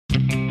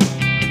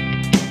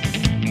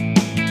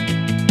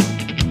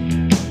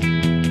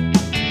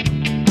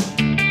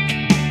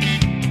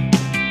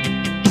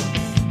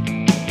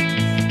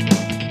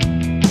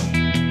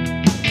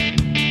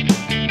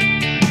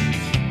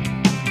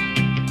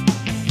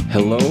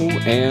Hello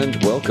and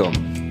welcome.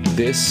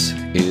 This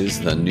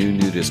is the New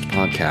Nudist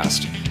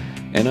Podcast,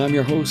 and I'm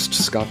your host,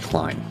 Scott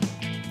Klein.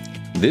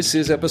 This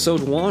is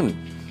episode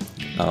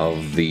 1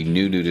 of the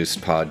New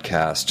Nudist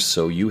Podcast,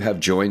 so you have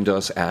joined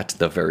us at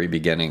the very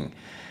beginning.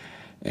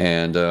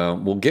 And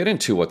we'll get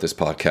into what this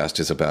podcast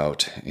is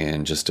about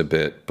in just a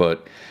bit,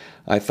 but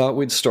I thought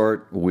we'd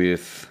start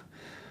with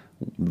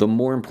the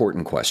more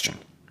important question,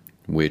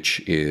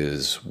 which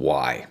is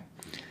why?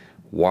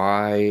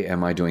 Why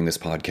am I doing this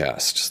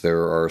podcast?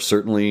 There are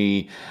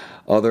certainly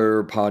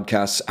other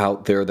podcasts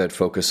out there that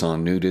focus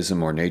on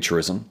nudism or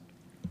naturism.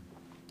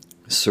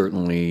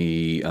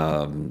 Certainly,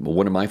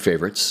 one of my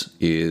favorites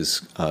is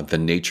the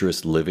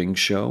Naturist Living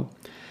Show,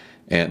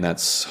 and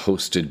that's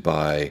hosted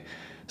by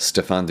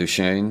Stéphane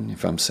Duchesne,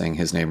 if I'm saying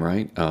his name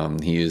right.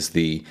 He is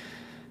the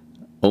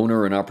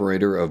owner and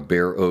operator of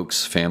Bear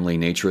Oaks Family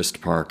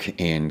Naturist Park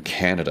in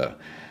Canada,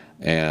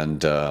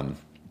 and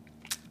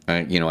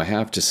I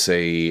have to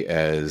say,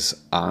 as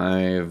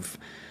I've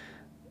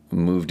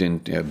moved in,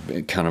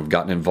 kind of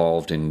gotten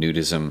involved in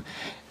nudism,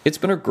 it's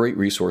been a great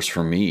resource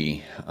for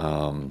me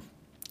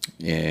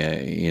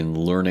in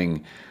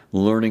learning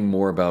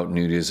more about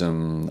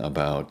nudism,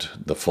 about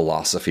the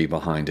philosophy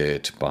behind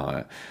it,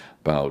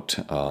 about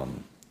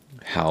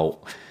how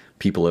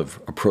people have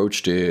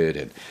approached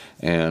it,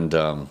 and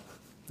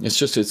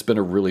it's been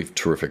a really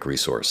terrific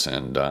resource,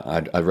 and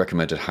I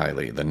recommend it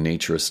highly. The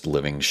Naturist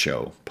Living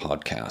Show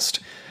podcast.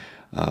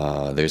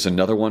 There's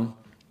another one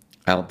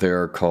out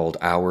there called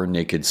Our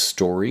Naked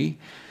Story.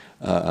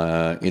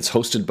 It's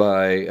hosted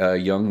by a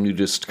young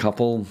nudist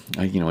couple.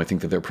 I think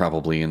that they're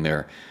probably in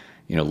their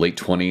late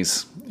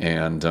 20s,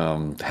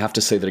 and have to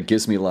say that it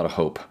gives me a lot of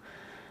hope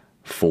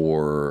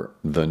for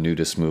the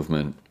nudist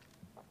movement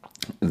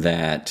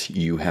that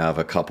you have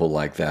a couple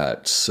like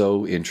that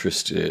so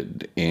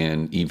interested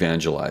in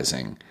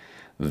evangelizing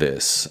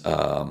this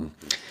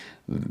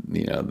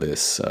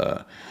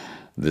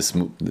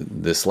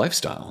this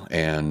lifestyle,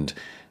 and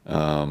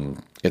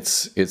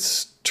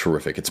it's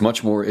terrific. It's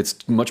much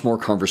more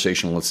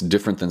conversational. It's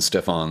different than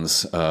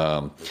Stéphane's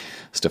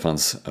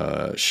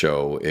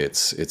show.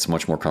 It's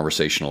much more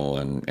conversational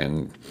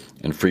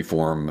and free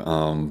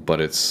form,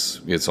 but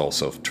it's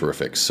also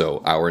terrific.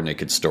 So Our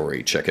Naked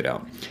Story, check it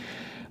out.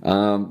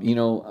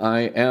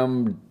 I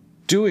am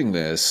doing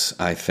this,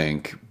 I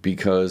think,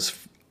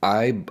 because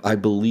I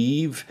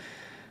believe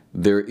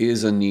there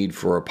is a need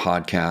for a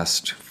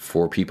podcast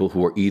for people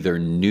who are either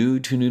new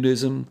to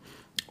nudism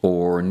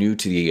or new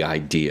to the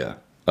idea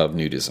of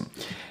nudism.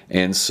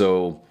 And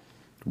so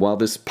while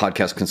this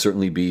podcast can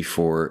certainly be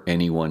for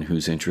anyone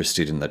who's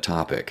interested in the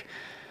topic,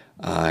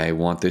 I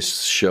want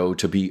this show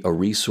to be a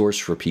resource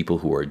for people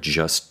who are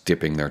just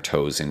dipping their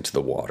toes into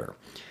the water.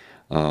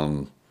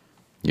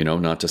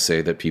 Not to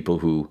say that people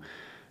who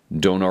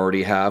don't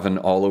already have an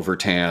all-over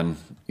tan,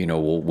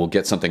 will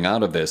get something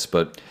out of this,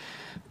 but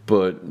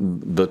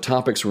the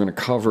topics we're going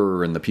to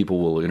cover and the people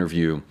we'll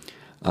interview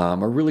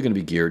are really going to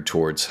be geared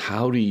towards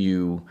how do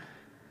you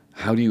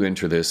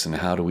enter this, and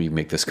how do we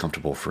make this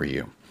comfortable for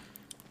you.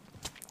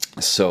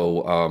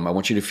 So I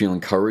want you to feel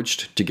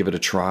encouraged to give it a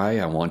try.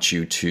 I want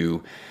you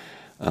to,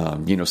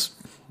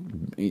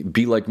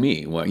 be like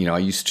me. Well, I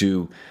used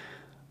to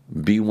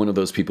be one of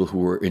those people who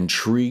were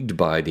intrigued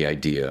by the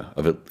idea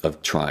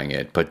of trying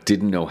it, but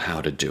didn't know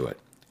how to do it.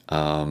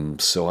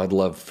 So I'd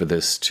love for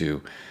this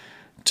to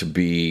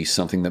be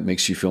something that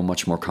makes you feel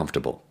much more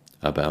comfortable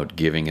about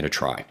giving it a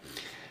try,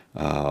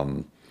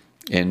 and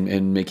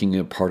making it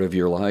a part of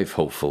your life,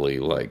 hopefully,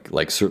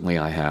 like certainly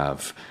I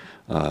have,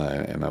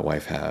 and my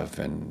wife have,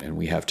 and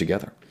we have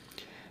together.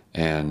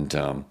 And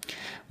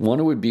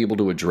one would be able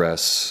to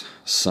address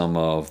some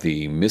of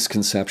the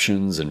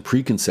misconceptions and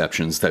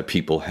preconceptions that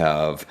people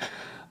have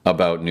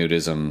about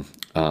nudism,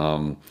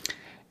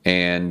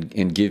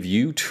 and give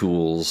you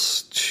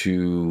tools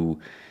to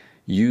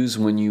use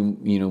when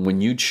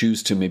you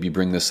choose to maybe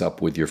bring this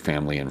up with your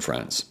family and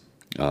friends,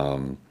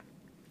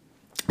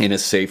 in a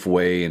safe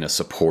way, in a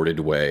supported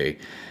way,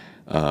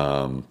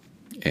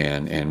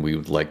 and we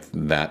would like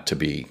that to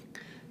be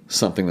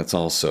something that's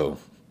also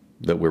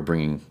that we're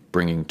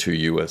bringing to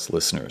you as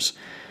listeners.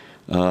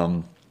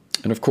 And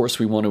of course,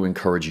 we want to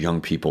encourage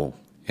young people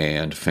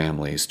and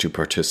families to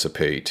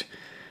participate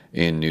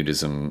in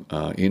nudism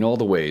in all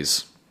the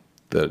ways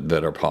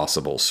that are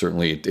possible.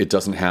 Certainly, it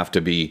doesn't have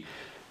to be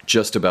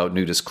just about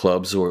nudist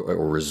clubs or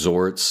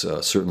resorts.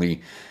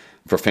 Certainly,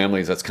 for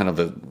families, that's kind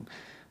of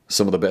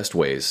some of the best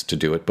ways to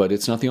do it, but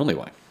it's not the only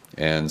way.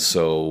 And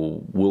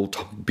so we'll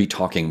be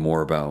talking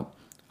more about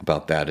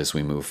that as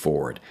we move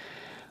forward.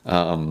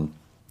 I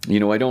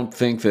don't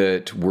think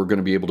that we're going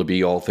to be able to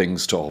be all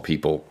things to all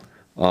people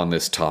on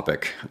this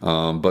topic,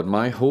 but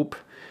my hope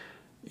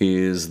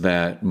is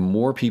that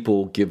more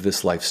people give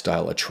this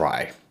lifestyle a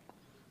try,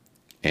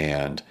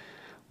 and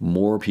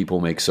more people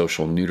make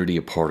social nudity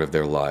a part of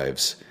their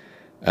lives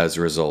as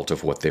a result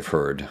of what they've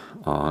heard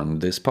on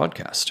this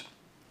podcast.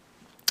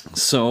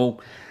 So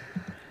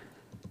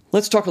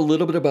let's talk a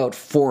little bit about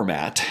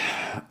format.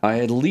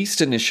 At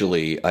least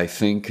initially, I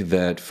think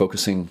that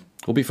focusing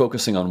we'll be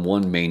focusing on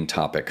one main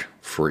topic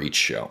for each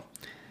show.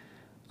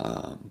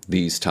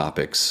 These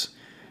topics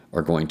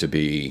are going to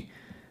be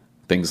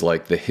things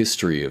like the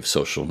history of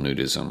social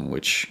nudism,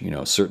 which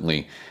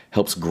certainly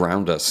helps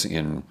ground us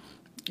in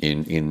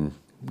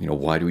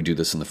why do we do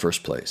this in the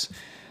first place.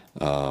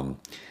 Other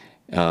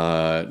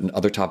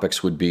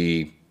topics would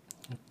be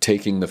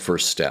taking the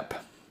first step,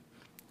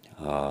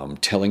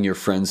 telling your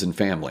friends and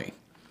family,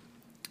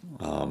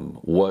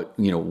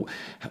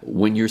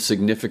 when your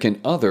significant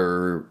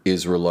other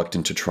is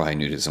reluctant to try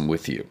nudism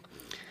with you.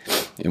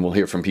 And we'll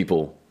hear from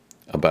people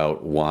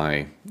about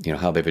why,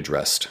 how they've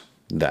addressed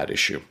that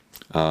issue.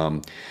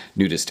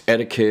 Nudist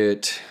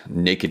etiquette,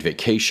 naked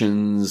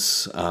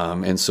vacations,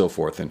 and so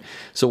forth. And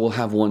so we'll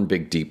have one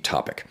big deep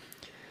topic.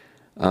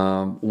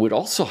 We'd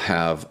also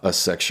have a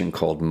section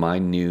called My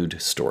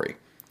Nude Story.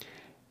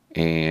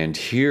 And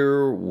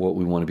here, what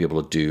we want to be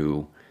able to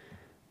do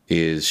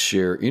is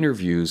share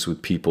interviews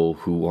with people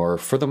who are,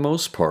 for the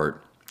most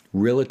part,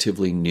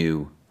 relatively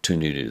new to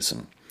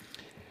nudism.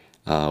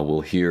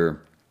 We'll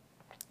hear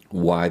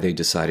why they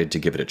decided to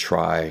give it a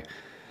try,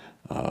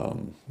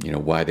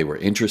 why they were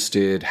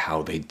interested,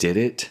 how they did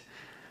it,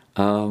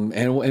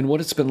 and what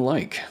it's been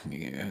like.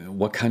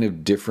 What kind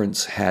of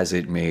difference has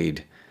it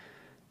made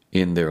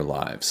in their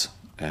lives?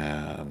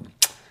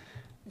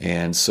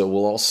 And so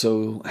we'll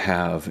also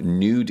have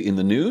Nude in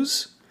the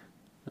News,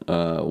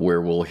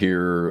 where we'll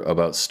hear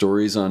about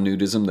stories on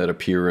nudism that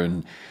appear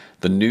in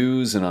the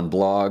news and on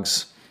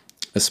blogs,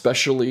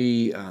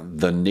 especially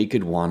the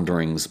Naked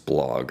Wanderings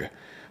blog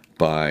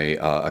by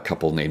a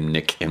couple named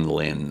Nick and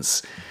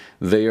Linz.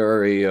 They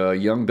are a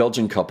young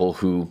Belgian couple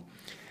who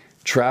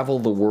travel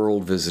the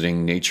world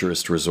visiting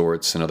naturist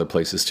resorts and other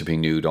places to be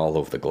nude all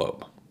over the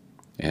globe.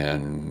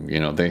 And,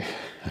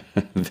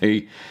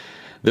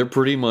 they're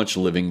pretty much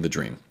living the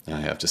dream,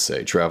 I have to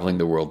say, traveling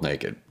the world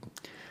naked.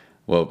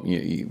 Well,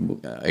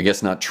 I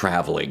guess not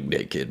traveling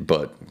naked,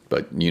 but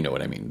you know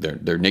what I mean.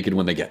 They're naked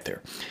when they get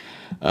there.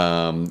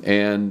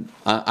 And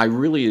I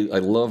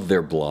love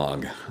their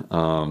blog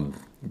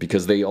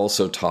because they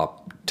also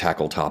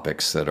tackle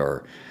topics that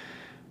are,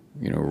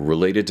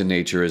 related to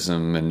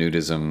naturism and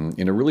nudism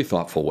in a really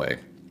thoughtful way.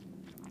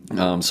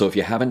 So if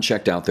you haven't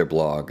checked out their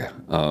blog,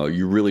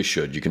 you really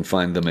should. You can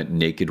find them at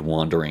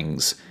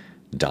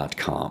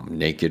nakedwanderings.com,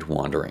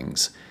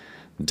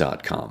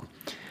 nakedwanderings.com.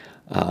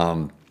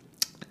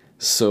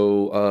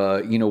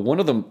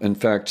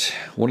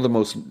 One of the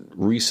most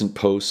recent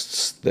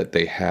posts that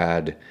they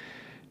had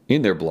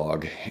in their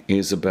blog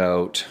is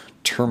about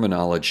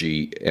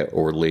terminology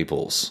or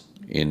labels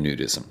in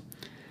nudism.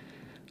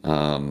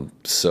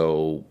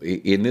 So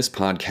in this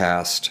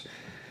podcast,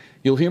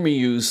 you'll hear me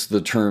use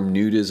the term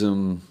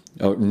nudism,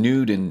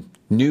 nude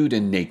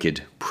and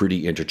naked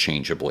pretty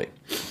interchangeably.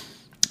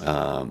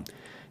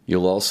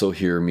 You'll also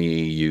hear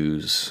me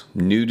use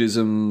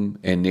nudism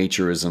and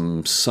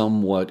naturism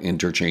somewhat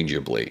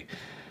interchangeably.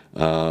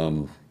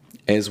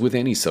 As with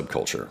any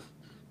subculture,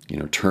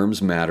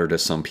 terms matter to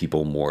some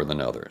people more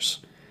than others.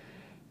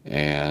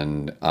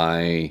 And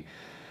I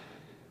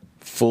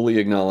fully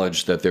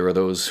acknowledge that there are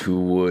those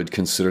who would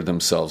consider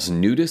themselves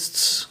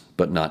nudists,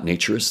 but not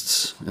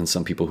naturists, and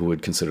some people who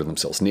would consider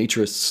themselves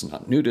naturists,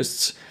 not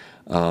nudists.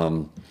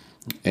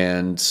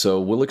 And so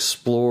we'll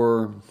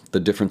explore the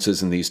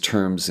differences in these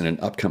terms in an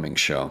upcoming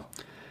show.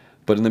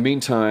 But in the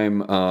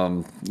meantime,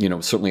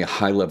 certainly a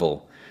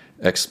high-level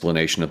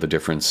explanation of the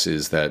difference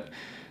is that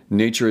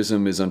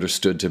naturism is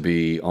understood to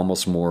be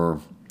almost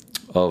more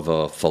of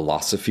a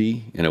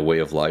philosophy and a way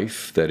of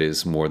life that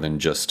is more than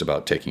just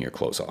about taking your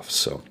clothes off.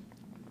 So,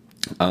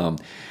 kind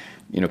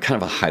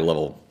of a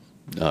high-level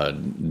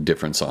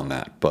difference on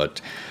that. But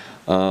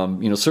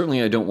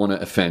certainly I don't want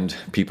to offend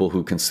people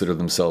who consider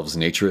themselves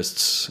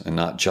naturists and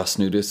not just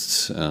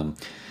nudists.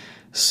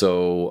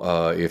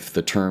 So if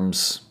the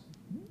terms,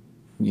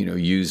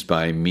 used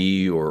by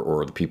me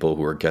or the people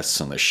who are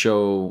guests on the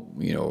show,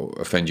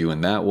 offend you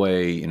in that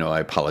way, I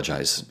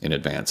apologize in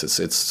advance.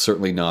 It's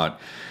certainly not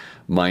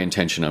my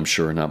intention, I'm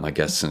sure, not my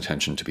guest's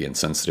intention to be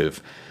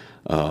insensitive.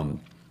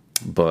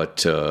 But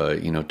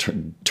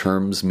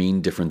terms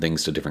mean different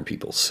things to different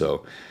people.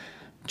 So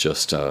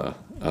just a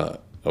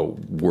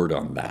word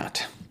on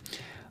that.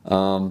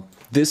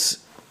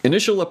 This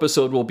initial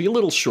episode will be a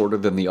little shorter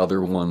than the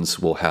other ones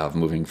we'll have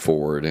moving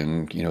forward,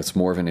 and it's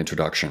more of an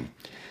introduction.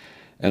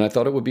 And I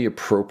thought it would be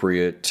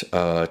appropriate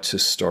to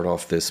start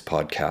off this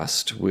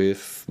podcast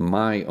with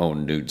my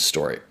own nude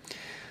story.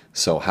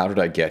 So how did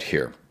I get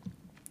here?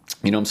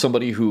 I'm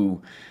somebody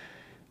who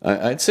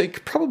I'd say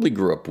probably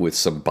grew up with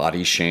some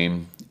body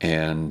shame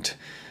and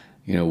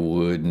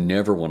would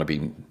never want to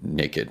be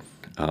naked.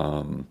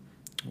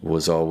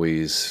 Was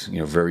always,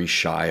 very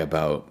shy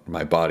about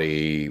my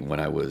body when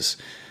I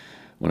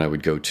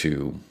would go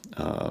to,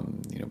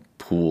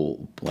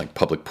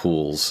 public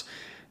pools,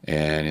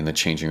 and in the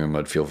changing room,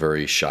 I'd feel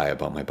very shy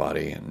about my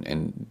body,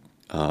 and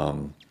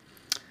I'm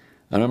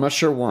not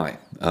sure why.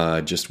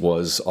 Just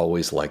was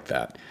always like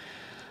that,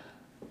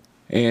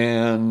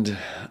 and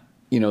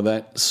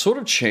that sort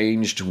of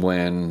changed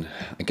when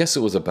I guess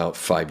it was about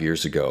 5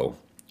 years ago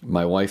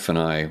my wife and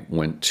I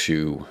went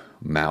to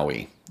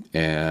Maui,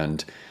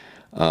 and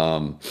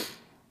I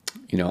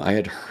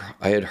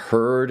had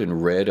heard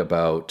and read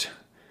about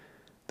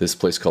this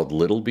place called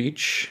Little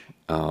Beach.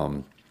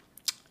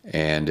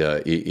 And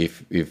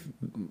if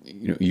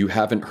you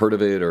haven't heard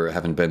of it or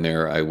haven't been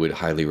there, I would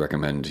highly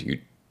recommend you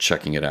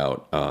checking it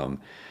out.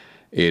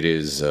 It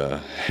is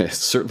it's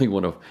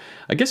certainly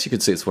I guess you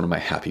could say it's one of my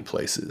happy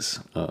places.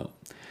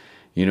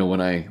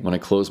 When I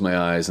close my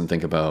eyes and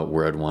think about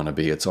where I'd want to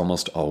be, it's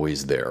almost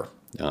always there.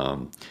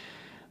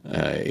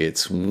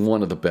 It's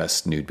one of the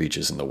best nude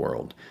beaches in the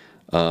world.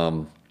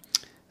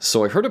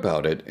 So I heard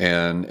about it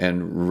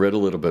and read a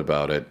little bit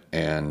about it,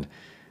 and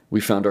we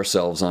found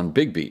ourselves on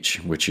Big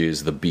Beach, which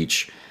is the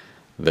beach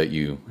that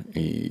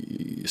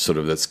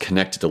that's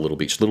connected to Little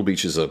Beach. Little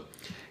Beach is you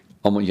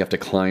have to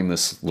climb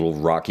this little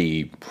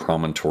rocky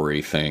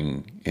promontory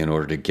thing in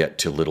order to get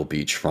to Little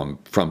Beach from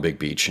Big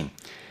Beach,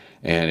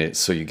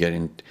 so you get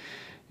in.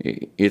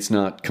 It's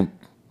not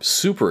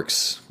super.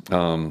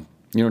 You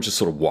don't just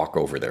sort of walk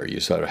over there. You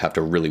sort of have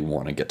to really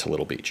want to get to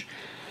Little Beach,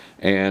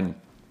 and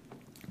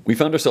we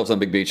found ourselves on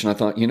Big Beach, and I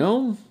thought,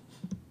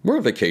 we're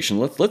on vacation.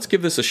 Let's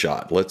give this a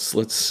shot.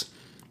 Let's.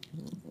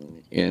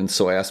 And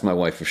so I asked my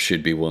wife if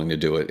she'd be willing to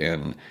do it,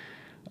 and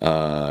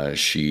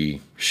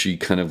she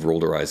kind of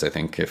rolled her eyes, I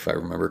think, if I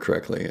remember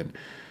correctly, and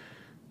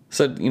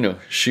said,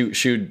 she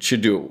should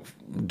do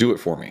it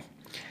for me.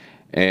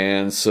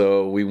 And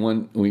so we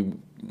went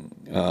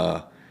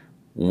over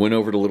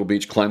to Little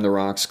Beach, climbed the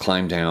rocks,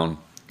 climbed down,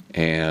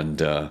 and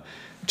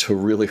to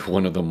really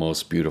one of the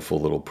most beautiful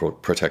little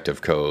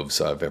protective coves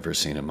I've ever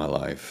seen in my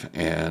life,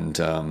 and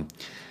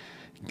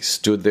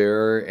stood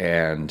there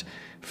and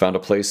found a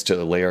place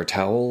to lay our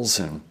towels,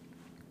 and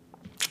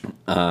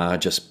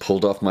just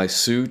pulled off my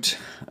suit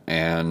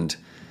and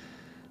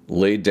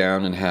laid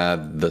down and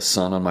had the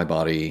sun on my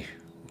body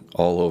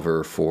all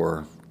over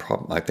for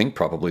I think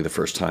probably the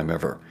first time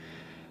ever.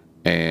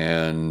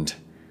 And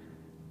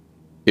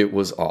it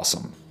was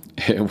awesome.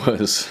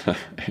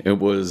 It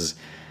was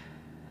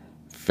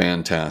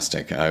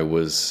fantastic. I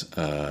was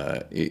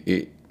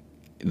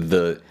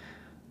the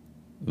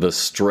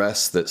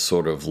stress that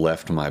sort of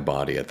left my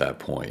body at that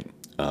point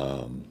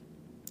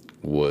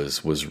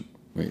was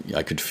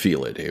I could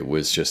feel it. It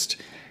was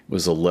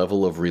a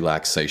level of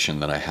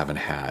relaxation that I haven't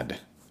had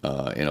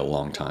in a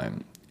long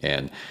time,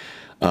 and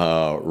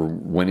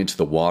went into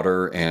the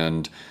water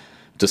and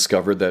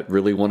discovered that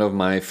really one of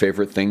my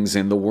favorite things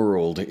in the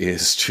world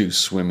is to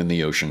swim in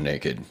the ocean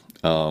naked.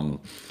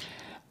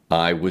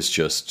 I was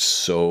just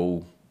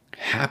so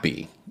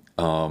happy,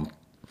 and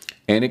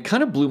it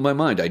kind of blew my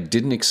mind. I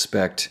didn't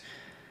expect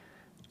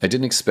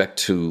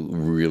to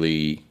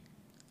really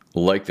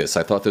like this.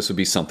 I thought this would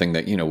be something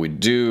that we'd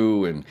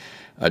do and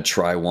I'd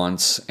try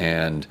once,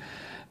 and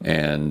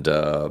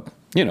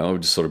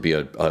just sort of be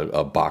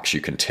a box you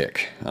can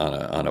tick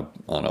on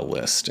a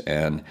list.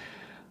 And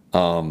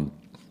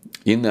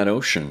in that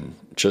ocean,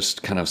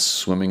 just kind of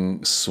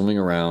swimming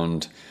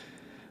around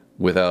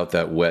without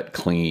that wet,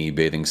 clingy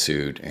bathing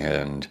suit,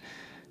 and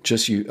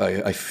just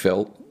I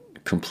felt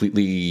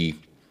completely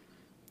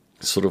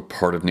sort of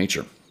part of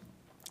nature,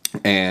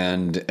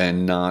 and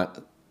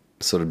not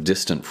sort of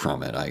distant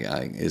from it.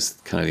 I is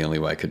kind of the only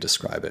way I could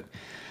describe it.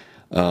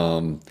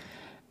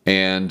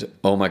 And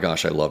oh my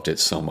gosh, I loved it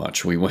so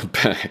much. We went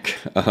back.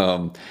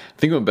 I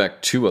think we went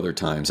back 2 other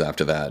times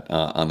after that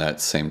on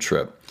that same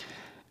trip,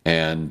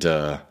 and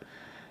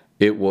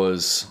it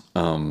was.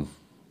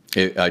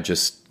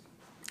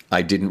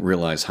 I didn't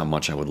realize how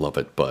much I would love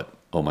it, but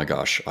oh my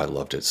gosh, I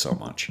loved it so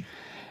much.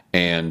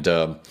 And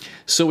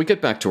so we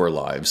get back to our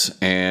lives,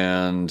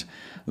 and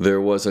there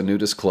was a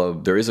nudist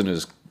club. There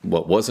is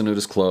what was a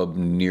nudist club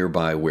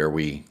nearby where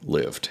we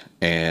lived,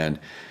 and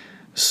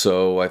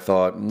so I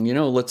thought,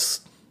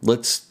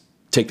 let's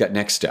take that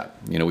next step.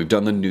 We've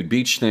done the nude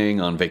beach thing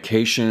on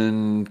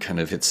vacation. Kind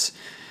of, it's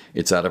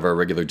out of our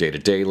regular day to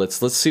day. Let's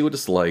see what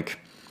it's like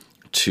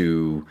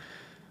to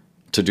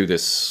do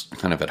this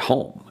kind of at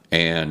home.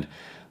 And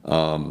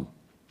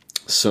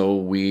so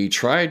we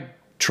tried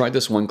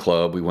this one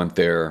club. We went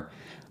there,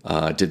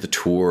 did the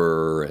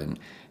tour,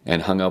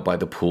 and hung out by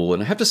the pool.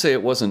 And I have to say,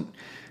 it wasn't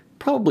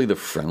probably the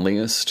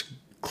friendliest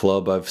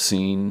club I've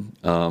seen.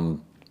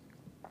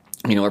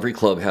 Every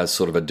club has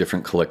sort of a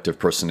different collective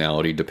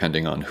personality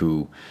depending on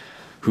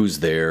who's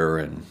there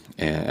and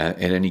at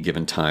any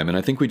given time. And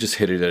I think we just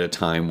hit it at a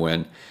time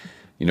when,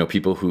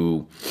 people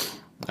who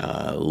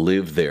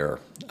live there,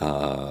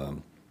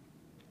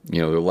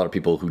 there were a lot of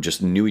people who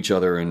just knew each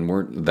other and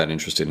weren't that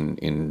interested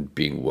in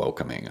being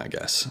welcoming, I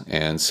guess.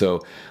 And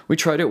so we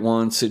tried it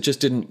once. It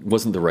just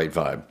wasn't the right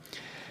vibe.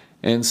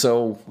 And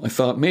so I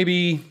thought,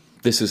 maybe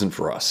this isn't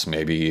for us.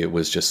 Maybe it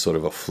was just sort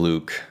of a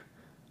fluke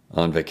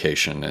on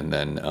vacation, and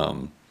then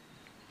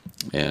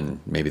and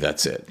maybe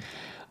that's it.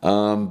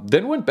 Then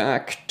I went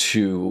back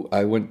to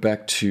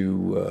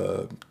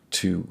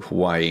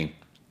Hawaii,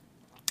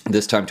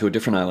 this time to a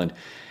different island,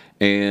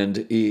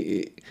 and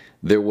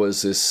there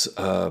was this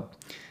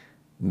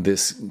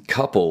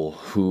couple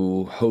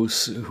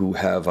who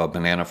have a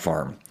banana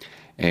farm,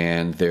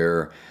 and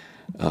they're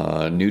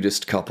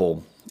nudist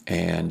couple,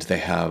 and they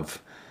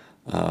have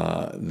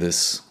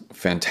this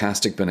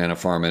fantastic banana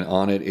farm, and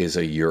on it is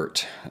a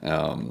yurt. They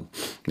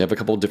have a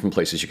couple of different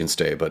places you can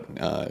stay, but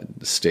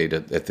stayed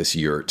at this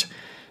yurt,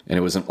 and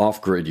it was an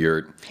off-grid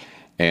yurt,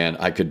 and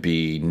I could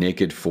be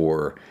naked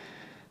for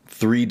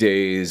 3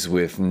 days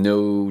with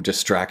no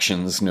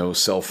distractions, no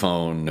cell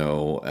phone,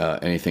 no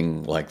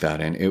anything like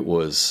that, and it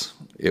was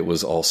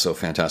also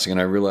fantastic. And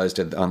I realized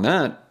at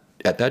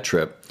that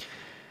trip,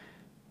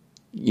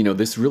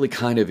 this really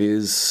kind of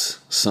is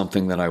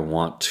something that I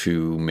want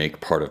to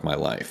make part of my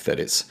life. That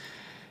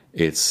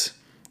it's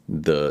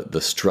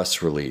the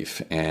stress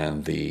relief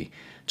and the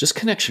just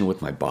connection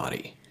with my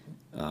body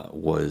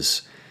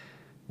was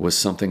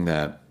something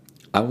that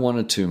I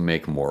wanted to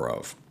make more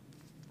of.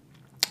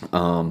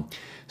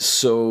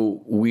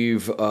 So we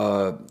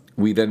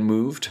then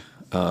moved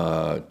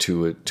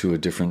to a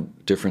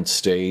different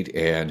state,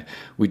 and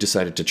we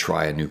decided to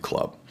try a new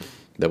club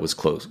that was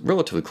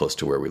relatively close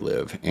to where we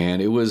live,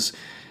 and it was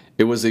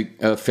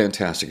a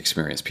fantastic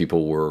experience.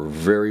 People were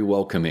very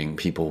welcoming.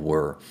 People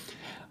were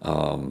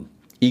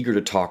eager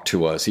to talk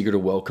to us, eager to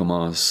welcome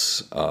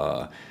us,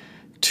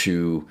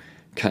 to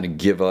kind of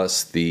give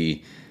us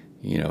the,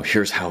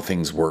 here's how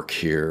things work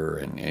here,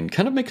 and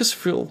kind of make us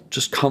feel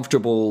just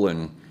comfortable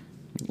and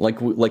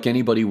like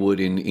anybody would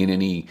in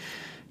any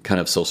kind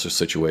of social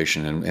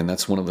situation. And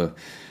that's when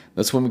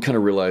we kind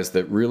of realized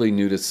that really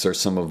nudists are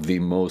some of the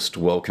most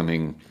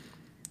welcoming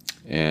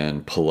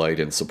and polite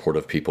and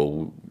supportive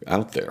people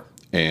out there.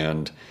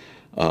 And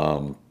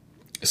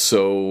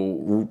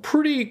so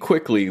pretty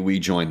quickly we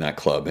joined that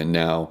club, and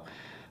now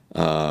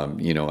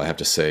I have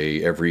to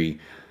say every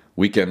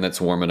weekend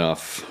that's warm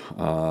enough,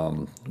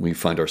 we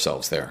find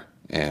ourselves there,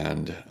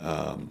 and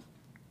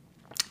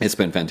it's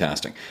been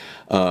fantastic.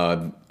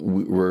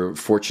 We're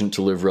fortunate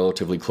to live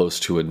relatively close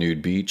to a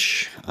nude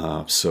beach,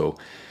 so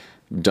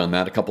done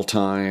that a couple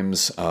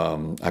times.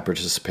 I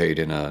participate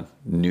in a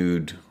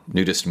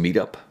nudist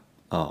meetup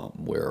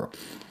where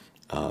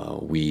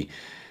we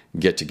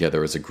get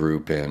together as a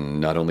group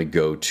and not only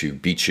go to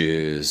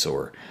beaches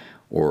or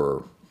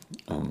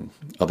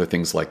other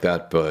things like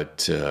that,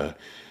 but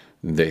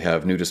they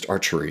have nudist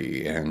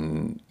archery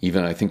and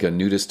even I think a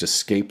nudist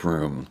escape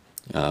room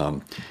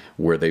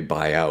where they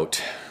buy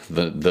out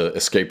the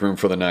escape room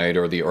for the night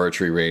or the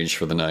archery range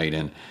for the night,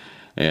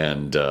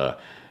 and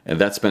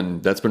that's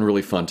been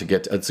really fun to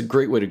get. It's a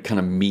great way to kind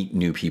of meet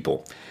new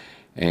people,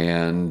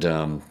 and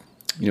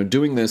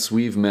doing this,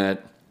 we've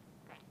met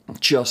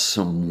just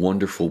some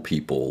wonderful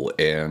people,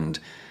 and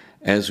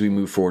as we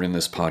move forward in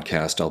this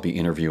podcast, I'll be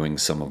interviewing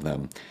some of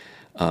them.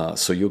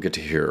 So you'll get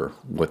to hear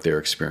what their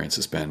experience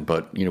has been.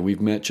 But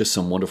we've met just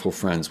some wonderful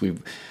friends.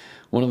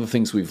 One of the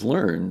things we've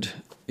learned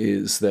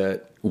is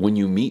that when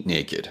you meet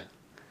naked,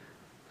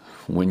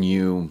 when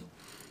you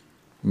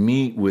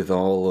meet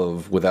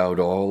without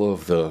all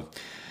of the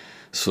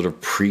sort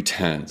of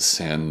pretense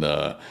and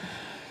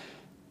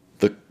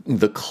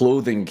the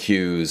clothing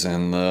cues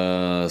and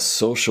the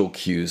social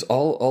cues,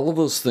 all of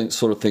those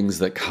things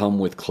that come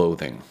with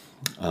clothing,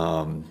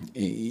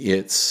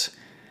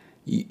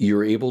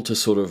 you're able to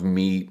sort of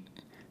meet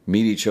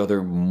each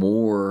other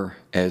more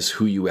as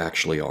who you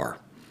actually are,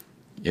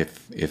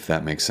 if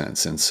that makes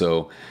sense. And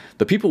so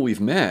the people we've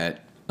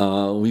met,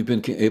 we've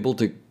been able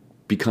to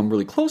become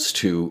really close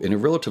to in a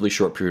relatively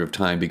short period of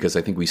time, because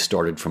I think we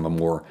started from a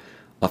more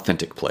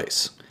authentic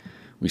place.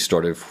 We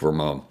started from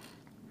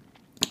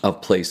a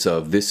place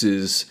of this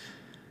is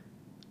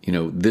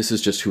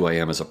just who I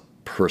am as a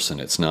person.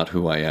 It's not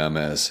who I am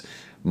as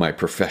my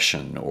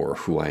profession or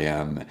who I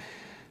am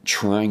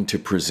trying to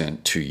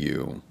present to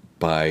you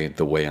by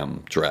the way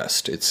I'm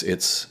dressed.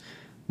 It's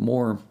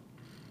more,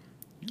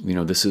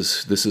 this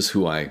is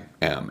who I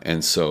am.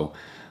 And so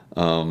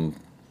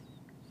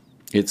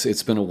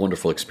it's been a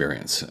wonderful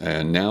experience.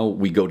 And now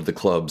we go to the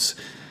clubs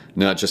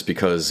not just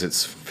because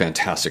it's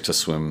fantastic to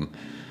swim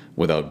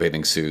without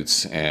bathing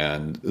suits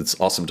and it's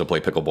awesome to play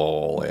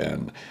pickleball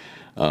and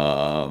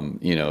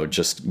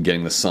just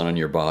getting the sun on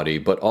your body,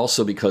 but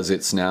also because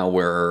it's now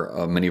where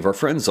many of our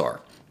friends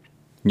are.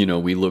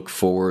 We look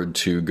forward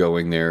to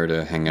going there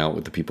to hang out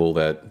with the people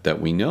that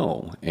we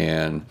know,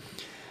 and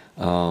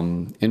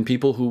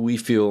people who we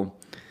feel,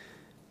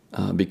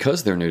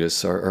 because they're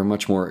nudists, are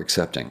much more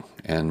accepting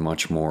and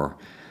much more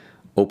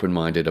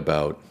open-minded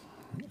about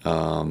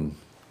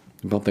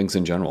things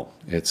in general.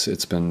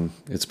 It's been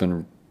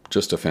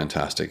just a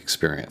fantastic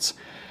experience.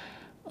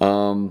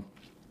 I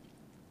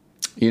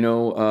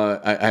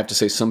have to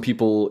say, some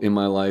people in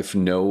my life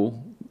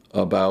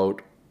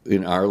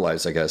in our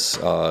lives, I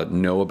guess,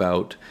 know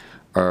about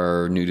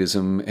our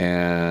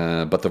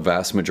nudism, but the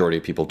vast majority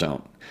of people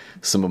don't.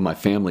 Some of my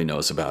family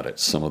knows about it.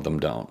 Some of them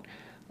don't.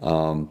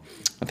 I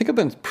think I've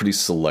been pretty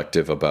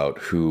selective about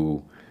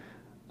who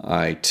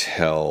I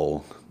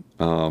tell.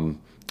 And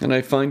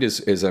I find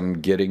as I'm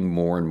getting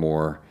more and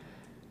more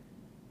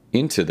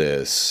into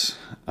this,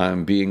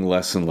 I'm being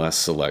less and less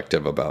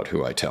selective about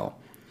who I tell.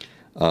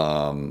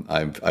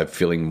 I'm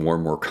feeling more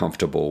and more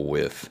comfortable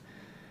with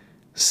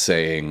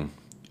saying,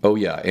 oh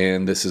yeah,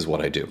 and this is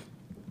what I do.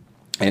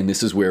 And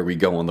this is where we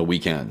go on the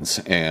weekends.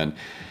 And,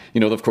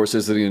 of course,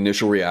 there's the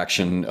initial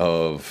reaction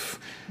of,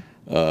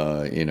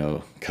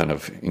 kind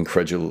of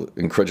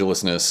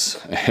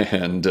incredulousness.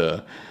 And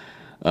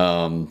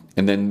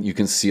then you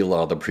can see a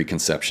lot of the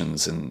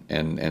preconceptions.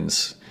 And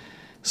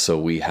so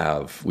we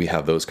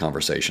have those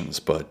conversations.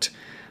 But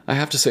I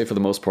have to say, for the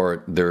most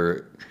part,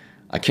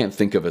 I can't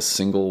think of a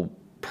single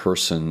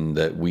person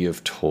that we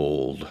have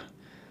told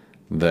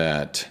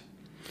that,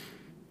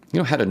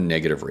 had a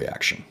negative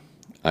reaction.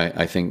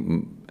 I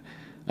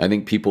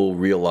think people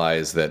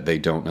realize that they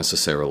don't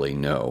necessarily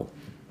know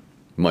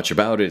much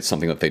about it. It's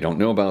something that they don't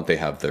know about. They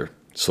have their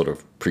sort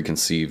of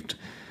preconceived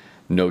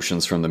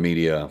notions from the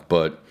media,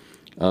 but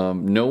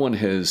no one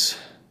has.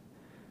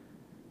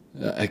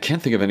 I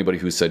can't think of anybody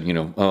who said,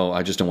 oh,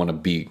 I just don't want to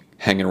be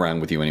hanging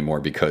around with you anymore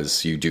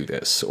because you do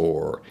this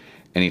or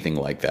anything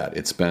like that.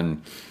 It's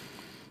been,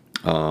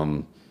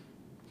 something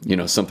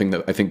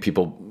that I think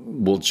people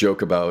will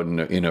joke about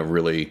in a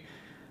really.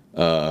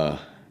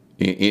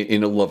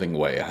 In a loving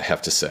way, I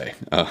have to say.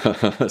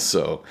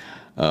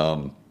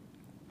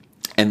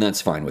 And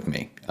that's fine with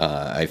me.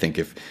 I think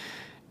if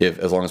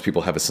as long as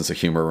people have a sense of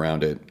humor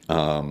around it,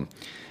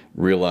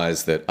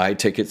 realize that I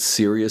take it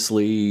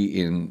seriously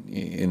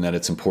in that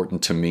it's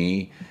important to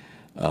me.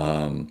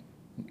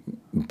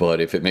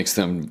 But if it makes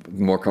them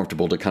more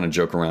comfortable to kind of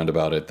joke around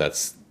about it,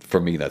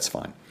 for me, that's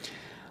fine.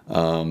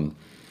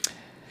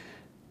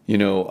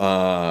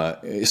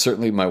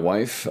 Certainly my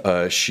wife,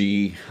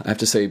 she, I have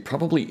to say,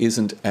 probably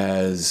isn't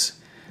as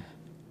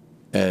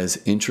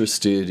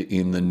interested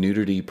in the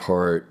nudity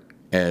part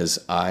as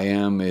I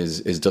am,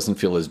 is doesn't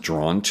feel as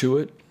drawn to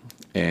it,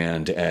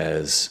 and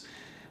as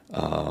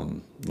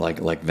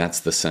like that's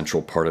the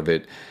central part of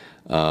it.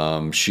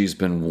 She's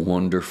been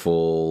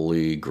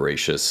wonderfully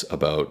gracious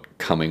about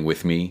coming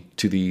with me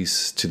to the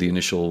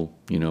initial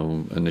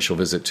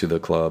visit to the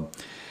club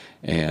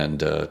and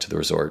to the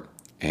resort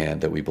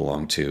and that we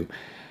belong to.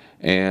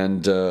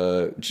 And,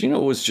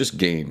 it was just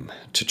game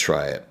to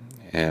try it.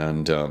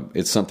 And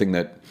it's something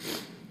that,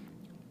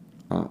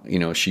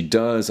 she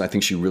does. I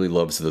think she really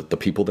loves the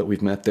people that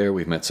we've met there.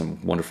 We've met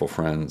some wonderful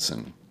friends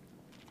and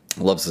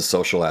loves the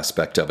social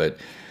aspect of it.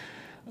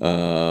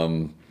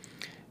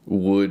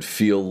 Would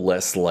feel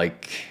less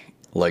like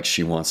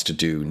she wants to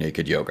do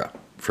naked yoga,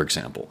 for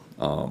example,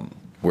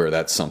 where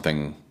that's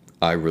something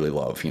I really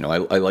love.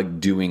 I like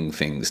doing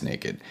things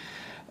naked.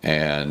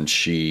 And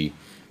she,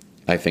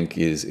 I think,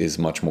 is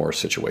much more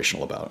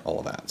situational about all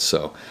of that.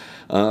 So,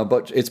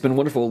 but it's been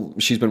wonderful.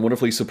 She's been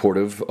wonderfully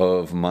supportive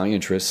of my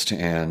interest,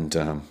 and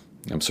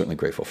I'm certainly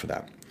grateful for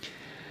that.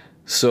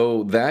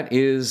 So that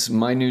is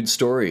my nude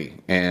story,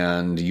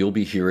 and you'll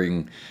be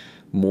hearing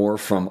more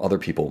from other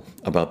people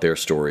about their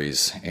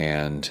stories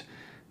and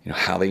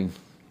how they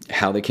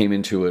came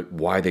into it,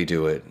 why they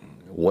do it,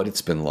 what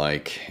it's been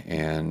like,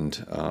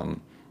 and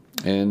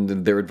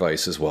their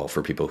advice as well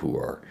for people who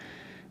are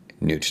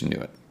new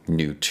to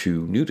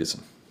nudism.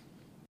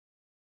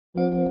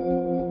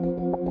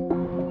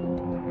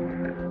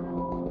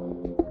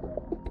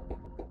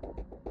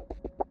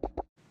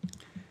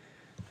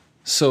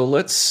 So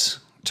let's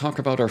talk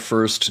about our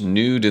first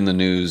nude in the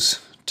news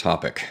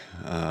topic.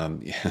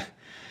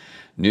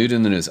 Nude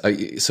in the news.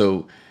 It's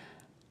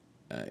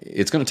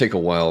going to take a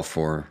while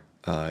for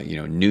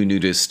new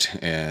nudist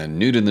and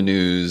nude in the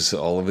news,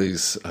 all of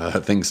these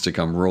things to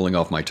come rolling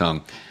off my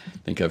tongue. I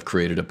think I've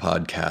created a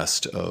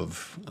podcast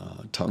of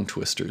tongue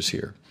twisters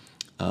here.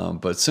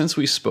 But since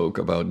we spoke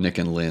about Nick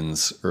and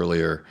Lynn's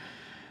earlier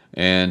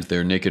and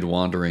their Naked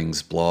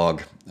Wanderings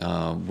blog,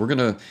 we're going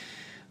to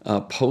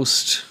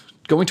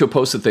going to a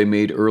post that they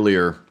made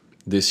earlier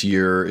this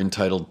year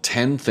entitled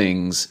 10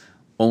 Things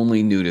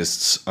Only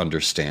Nudists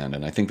Understand.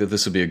 And I think that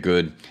this would be a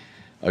good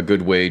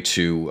way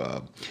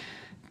to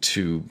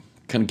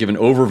kind of give an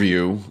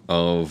overview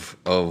of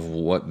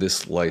what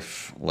this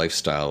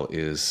lifestyle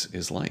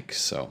is like.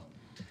 So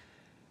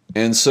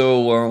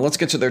let's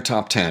get to their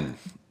top 10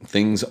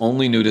 things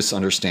only nudists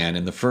understand.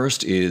 And the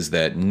first is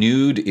that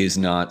nude is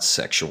not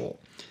sexual.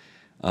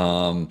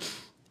 The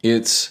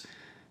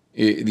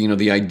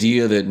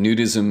idea that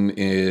nudism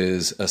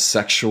is a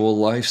sexual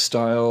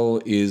lifestyle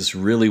is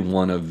really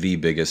one of the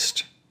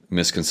biggest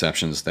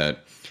misconceptions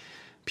that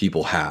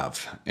people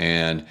have.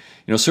 And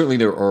certainly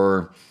there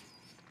are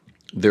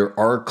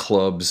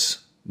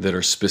clubs that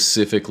are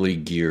specifically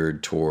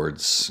geared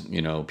towards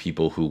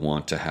people who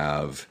want to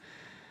have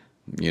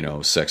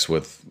sex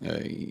with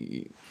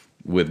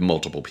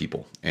multiple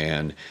people,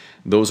 and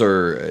those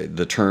are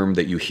the term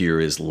that you hear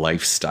is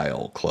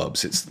lifestyle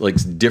clubs. It's like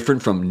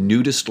different from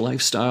nudist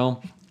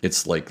lifestyle.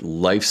 It's like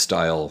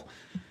lifestyle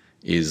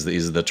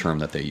is the term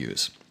that they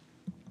use,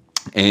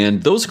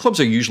 and those clubs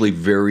are usually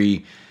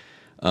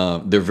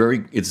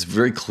it's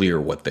very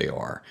clear what they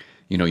are.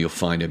 You'll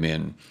find them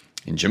in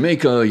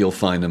Jamaica. You'll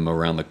find them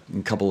around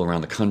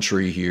the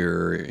country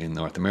here in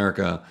North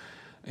America,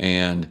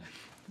 and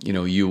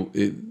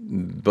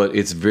but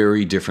it's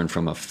very different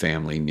from a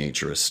family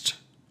naturist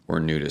or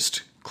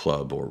nudist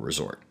club or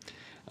resort.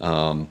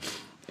 And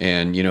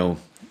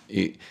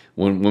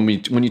when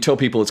you tell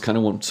people, it's kind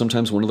of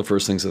sometimes one of the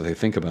first things that they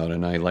think about.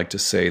 And I like to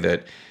say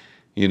that,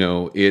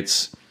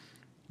 it's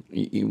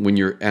when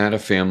you're at a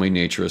family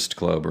naturist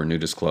club or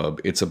nudist club,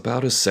 it's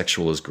about as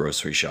sexual as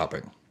grocery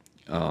shopping.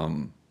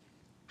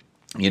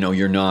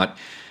 You're not.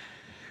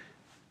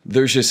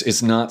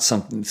 It's not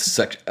something.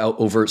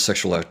 Overt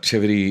sexual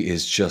activity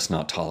is just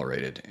not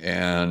tolerated,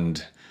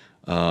 and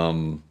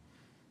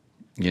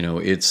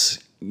it's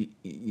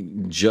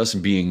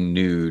just being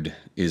nude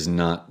is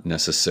not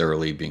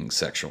necessarily being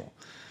sexual,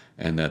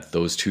 and that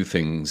those two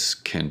things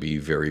can be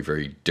very,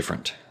 very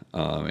different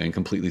and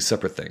completely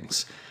separate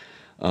things.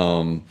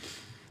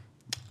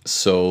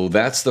 So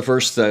that's the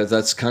first.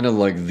 That's kind of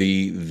like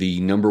the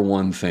number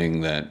one thing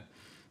that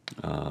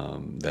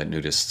that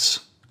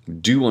nudists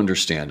do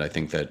understand. I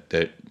think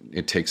that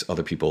it takes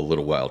other people a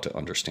little while to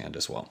understand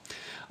as well.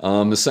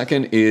 The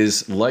second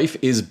is life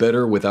is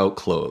better without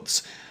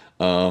clothes.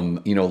 A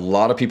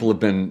lot of people have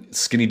been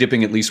skinny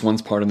dipping at least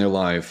once part in their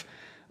life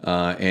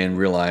and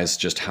realize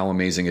just how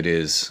amazing it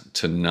is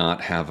to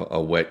not have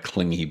a wet,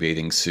 clingy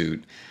bathing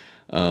suit.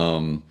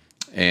 I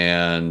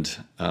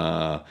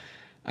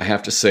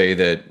have to say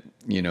that,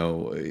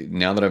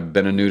 now that I've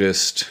been a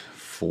nudist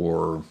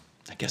for,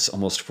 I guess,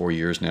 almost 4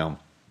 years now,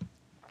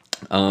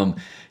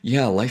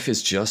 life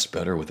is just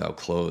better without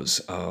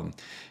clothes.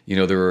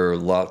 There are a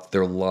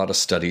lot of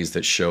studies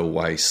that show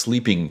why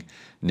sleeping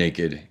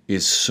naked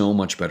is so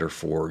much better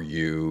for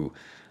you,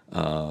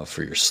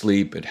 for your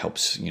sleep. It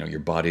helps, your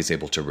body's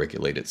able to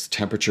regulate its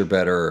temperature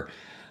better.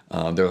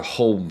 There are a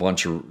whole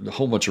bunch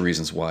of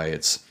reasons why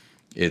it's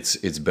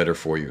better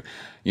for you.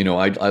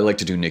 I like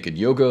to do naked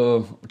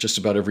yoga just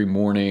about every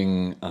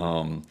morning.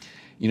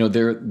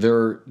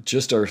 There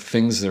just are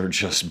things that are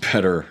just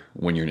better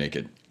when you're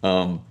naked.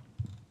 Whether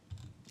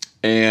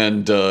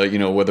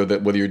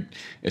you're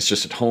it's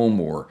just at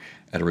home or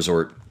at a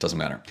resort, doesn't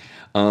matter.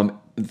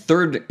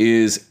 Third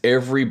is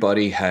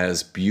everybody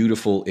has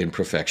beautiful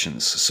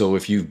imperfections. So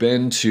if you've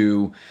been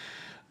to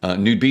a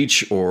nude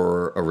beach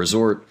or a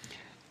resort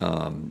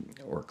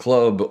or a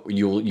club,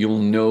 you'll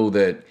know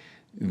that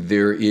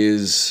there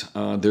is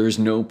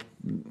no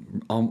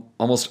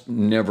almost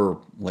never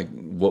like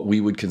what we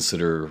would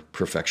consider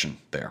perfection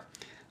there.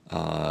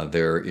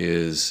 There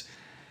is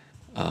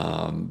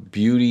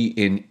beauty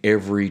in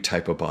every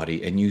type of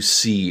body, and you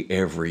see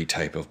every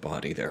type of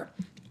body there.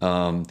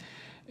 One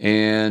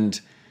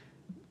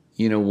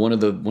of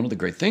the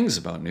great things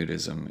about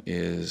nudism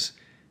is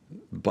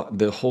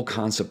the whole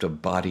concept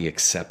of body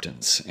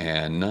acceptance,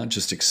 and not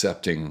just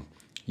accepting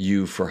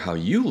you for how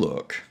you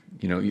look,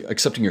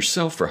 accepting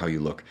yourself for how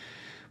you look,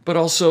 but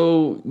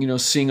also,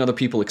 seeing other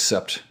people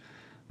accept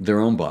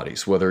their own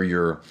bodies, whether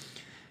you're,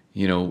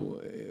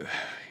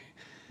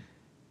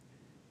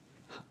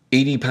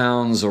 80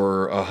 pounds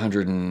or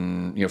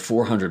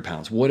 400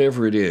 pounds,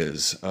 whatever it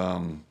is.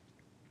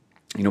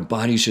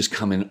 Bodies just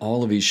come in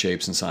all of these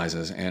shapes and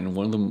sizes. And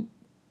one of the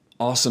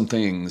awesome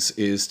things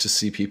is to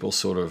see people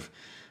sort of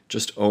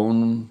just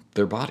own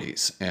their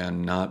bodies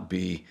and not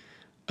be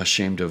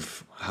ashamed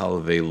of how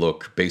they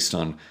look based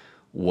on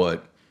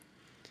what,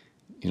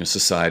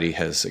 society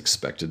has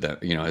expected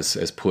that,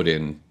 has put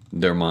in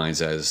their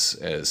minds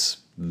as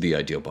the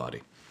ideal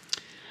body.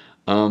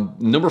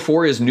 Number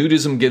 4 is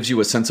nudism gives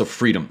you a sense of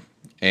freedom.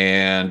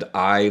 And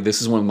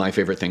this is one of my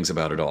favorite things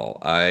about it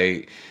all.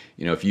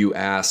 If you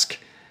ask,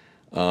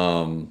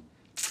 I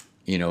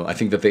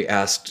think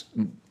that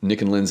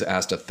Nick and Lynn's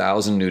asked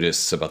 1,000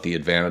 nudists about the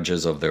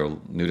advantages of their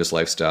nudist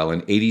lifestyle,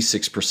 and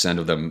 86%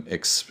 of them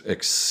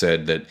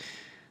said that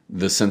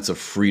the sense of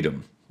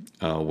freedom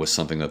was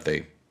something that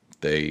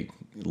they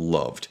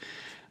loved.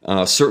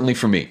 Certainly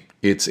for me,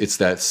 it's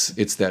that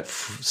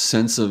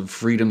sense of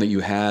freedom that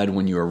you had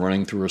when you were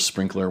running through a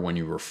sprinkler when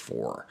you were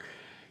 4.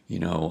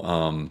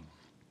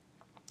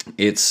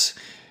 It's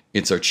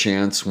our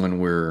chance when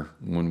we're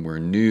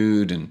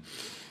nude and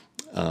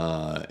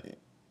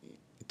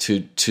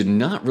to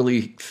not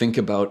really think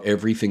about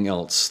everything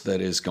else that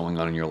is going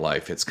on in your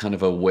life. It's kind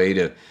of a way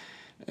to,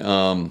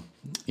 and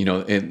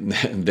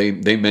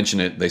they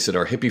mention it. They said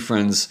our hippie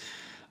friends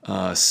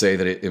say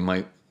that it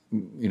might,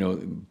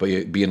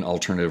 be an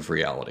alternate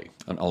reality.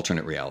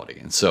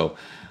 And so,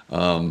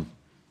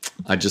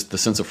 the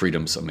sense of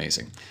freedom is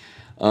amazing.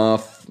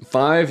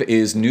 5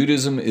 is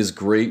nudism is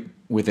great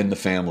within the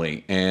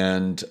family.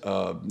 And,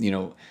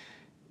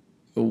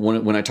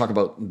 when I talk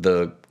about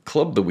the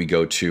club that we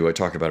go to, I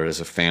talk about it as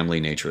a family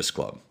naturist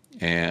club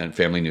and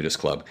family nudist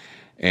club.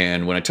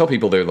 And when I tell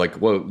people, they're like,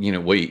 well,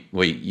 wait,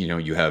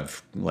 you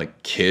have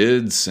like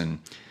kids and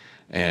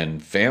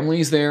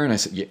families there? And I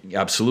said, yeah,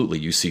 absolutely.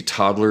 You see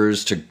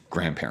toddlers to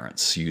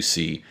grandparents. You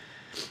see,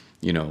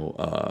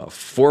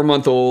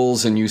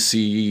 4-month-olds, and you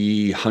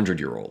see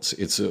 100-year-olds.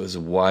 It's a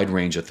wide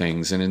range of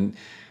things. And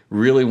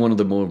really one of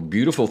the more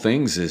beautiful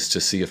things is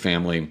to see a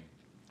family,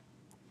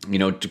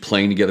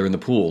 playing together in the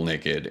pool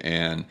naked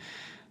and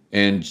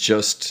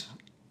just,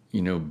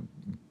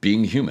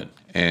 being human.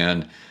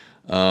 And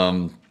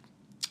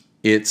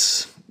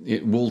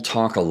we'll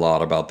talk a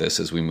lot about this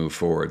as we move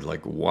forward,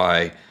 like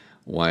why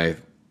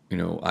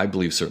I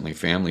believe certainly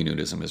family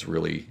nudism is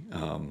really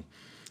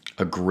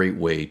a great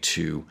way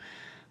to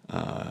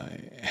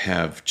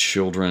have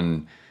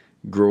children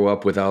grow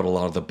up without a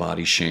lot of the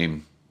body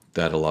shame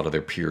that a lot of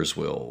their peers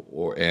will,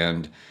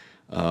 and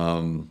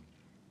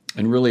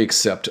really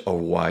accept a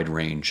wide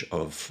range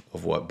of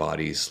what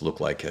bodies look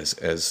like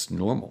as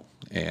normal.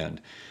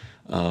 And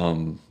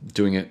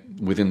doing it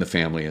within the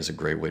family is a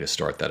great way to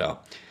start that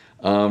out.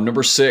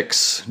 Number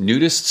 6,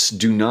 nudists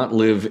do not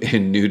live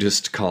in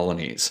nudist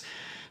colonies.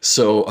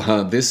 So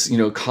this,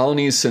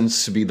 colonies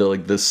tends to be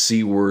the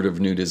C word of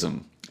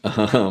nudism.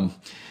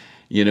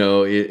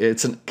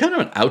 It's kind of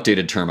an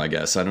outdated term, I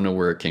guess. I don't know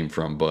where it came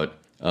from, but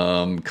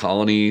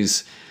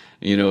colonies,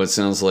 it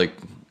sounds like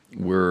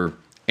we're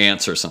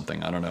ants or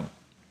something. I don't know.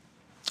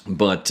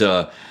 But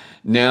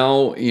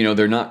now,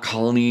 they're not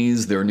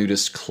colonies. They're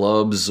nudist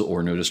clubs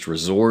or nudist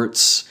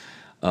resorts.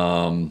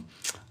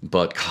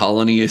 But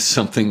colony is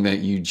something that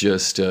you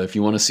just, if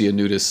you want to see a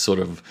nudist sort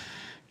of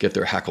get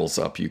their hackles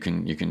up, you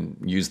can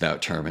use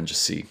that term and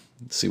just see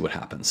what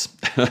happens.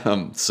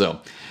 So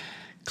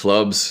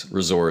clubs,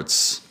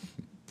 resorts,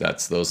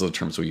 those are the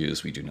terms we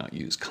use. We do not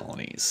use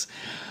colonies.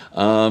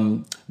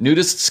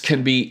 Nudists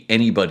can be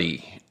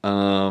anybody.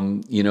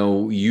 One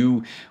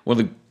of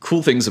the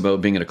cool things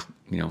about being at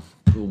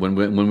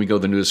when we go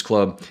to the nudist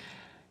club,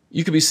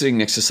 you could be sitting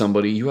next to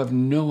somebody, you have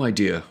no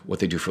idea what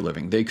they do for a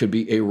living. They could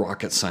be a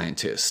rocket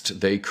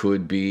scientist. They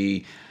could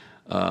be,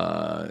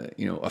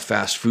 a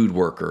fast food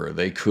worker.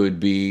 They could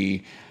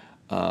be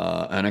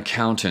an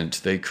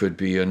accountant. They could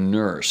be a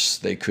nurse.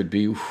 They could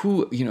be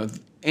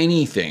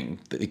anything.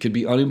 They could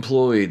be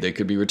unemployed. They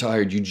could be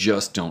retired. You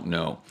just don't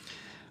know.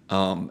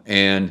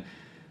 And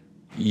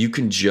you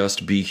can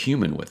just be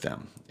human with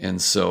them.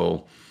 And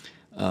so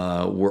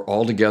we're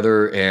all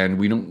together, and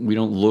we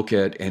don't look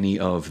at any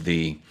of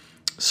the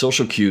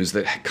social cues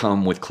that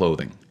come with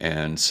clothing.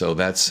 And so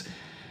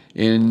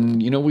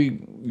we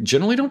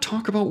generally don't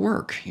talk about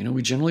work.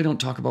 We generally don't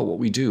talk about what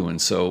we do.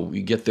 And so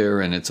we get there,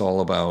 and it's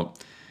all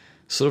about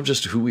sort of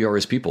just who we are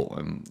as people.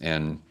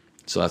 And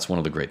so that's one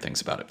of the great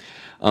things about it.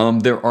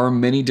 There are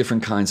many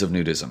different kinds of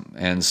nudism.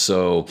 And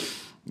so,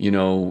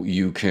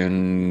 you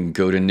can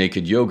go to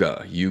naked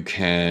yoga. You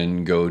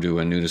can go to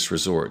a nudist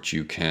resort.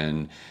 You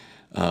can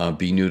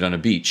be nude on a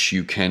beach.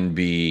 You can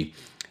be,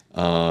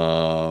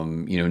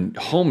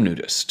 home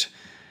nudist.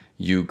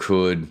 You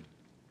could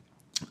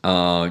be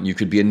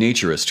a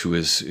naturist who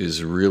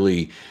is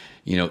really,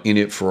 in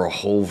it for a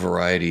whole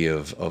variety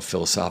of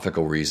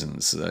philosophical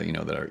reasons,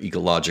 that are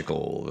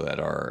ecological, that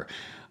are,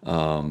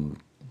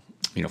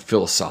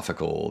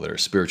 philosophical, that are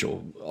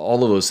spiritual,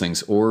 all of those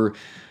things. Or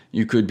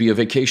you could be a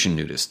vacation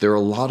nudist. There are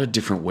a lot of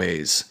different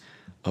ways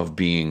of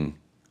being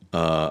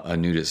a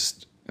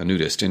nudist.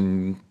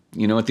 And,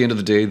 at the end of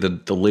the day,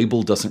 the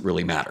label doesn't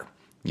really matter.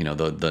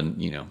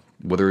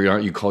 Whether or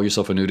not you call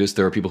yourself a nudist,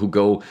 there are people who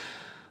go,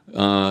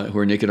 who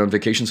are naked on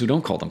vacations who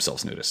don't call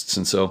themselves nudists.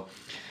 And so,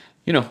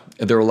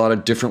 there are a lot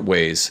of different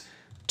ways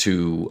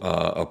to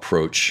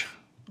approach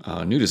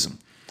nudism.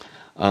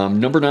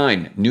 Number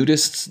 9,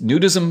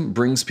 nudism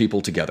brings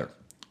people together.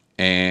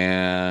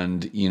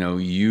 And,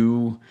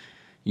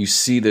 you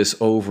see this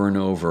over and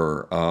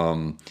over.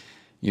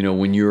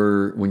 When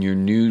you're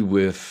nude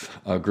with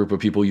a group of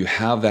people, you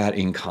have that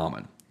in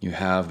common. You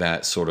have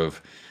that sort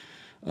of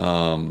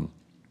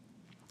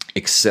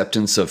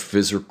acceptance of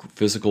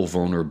physical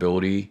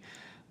vulnerability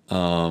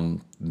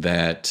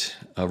that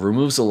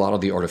removes a lot of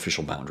the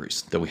artificial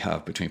boundaries that we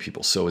have between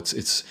people. So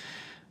it's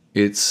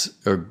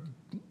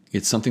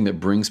something that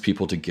brings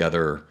people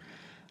together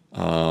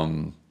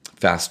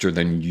faster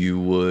than you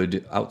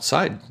would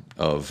outside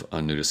of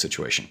a nudist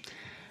situation.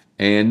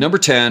 And number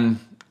 10,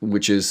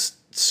 which is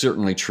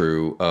certainly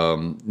true,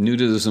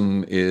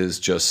 nudism is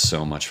just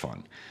so much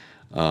fun.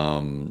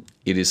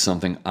 It is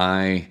something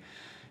I,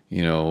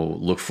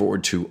 look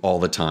forward to all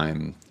the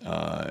time.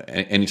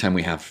 Anytime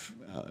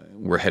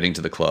we're heading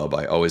to the club,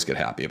 I always get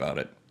happy about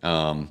it.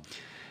 Or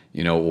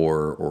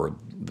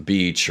the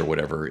beach or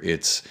whatever.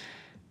 It's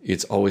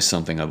always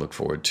something I look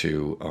forward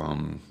to.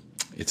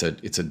 It's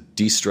a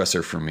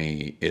de-stressor for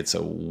me. It's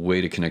a way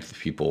to connect with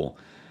people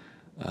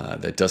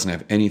that doesn't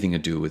have anything to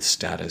do with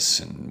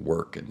status and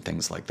work and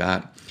things like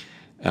that.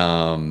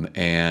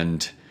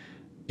 And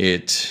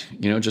it,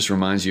 just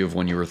reminds you of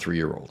when you were a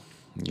 3-year-old,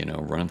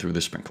 running through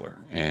the sprinkler.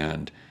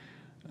 And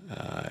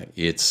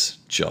it's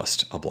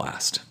just a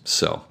blast.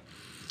 So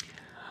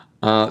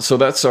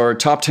that's our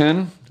top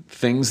 10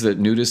 things that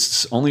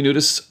only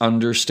nudists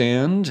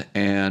understand.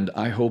 And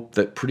I hope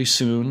that pretty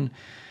soon,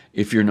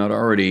 if you're not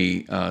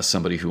already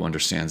somebody who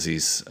understands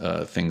these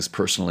things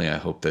personally, I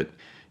hope that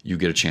you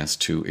get a chance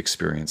to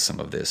experience some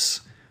of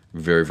this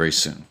very, very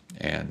soon.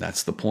 And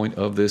that's the point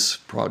of this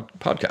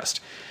podcast.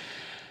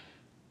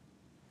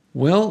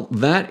 Well,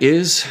 that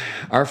is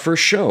our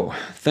first show.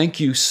 Thank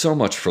you so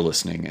much for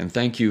listening, and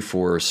thank you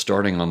for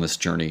starting on this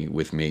journey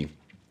with me.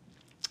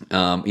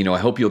 I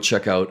hope you'll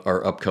check out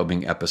our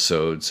upcoming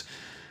episodes.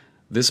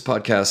 This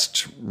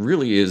podcast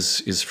really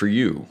is for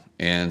you,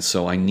 and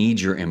so I need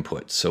your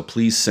input. So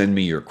please send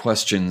me your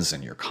questions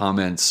and your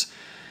comments.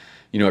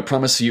 I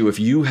promise you, if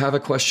you have a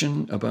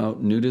question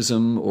about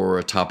nudism or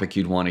a topic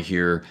you'd want to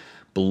hear,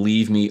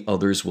 believe me,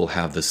 others will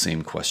have the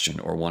same question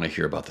or want to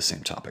hear about the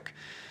same topic.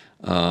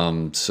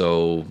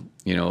 So,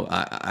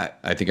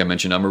 I think I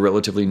mentioned I'm a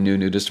relatively new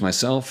nudist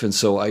myself, and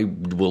so I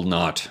will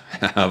not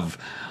have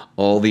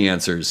all the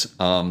answers.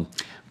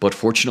 But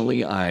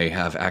fortunately, I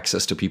have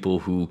access to people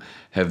who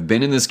have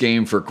been in this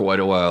game for quite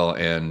a while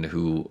and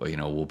who,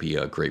 will be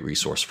a great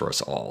resource for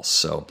us all.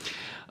 So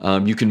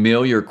you can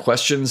mail your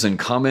questions and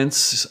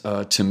comments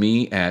to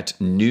me at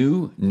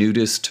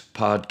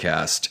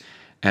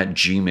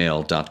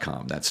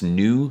newnudistpodcast@gmail.com. That's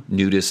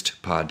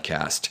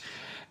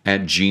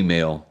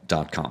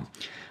newnudistpodcast@gmail.com.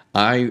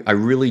 I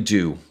really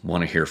do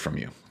want to hear from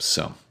you.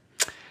 So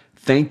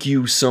thank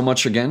you so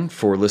much again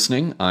for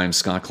listening. I'm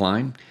Scott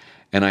Klein,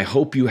 and I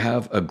hope you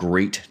have a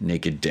great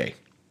naked day.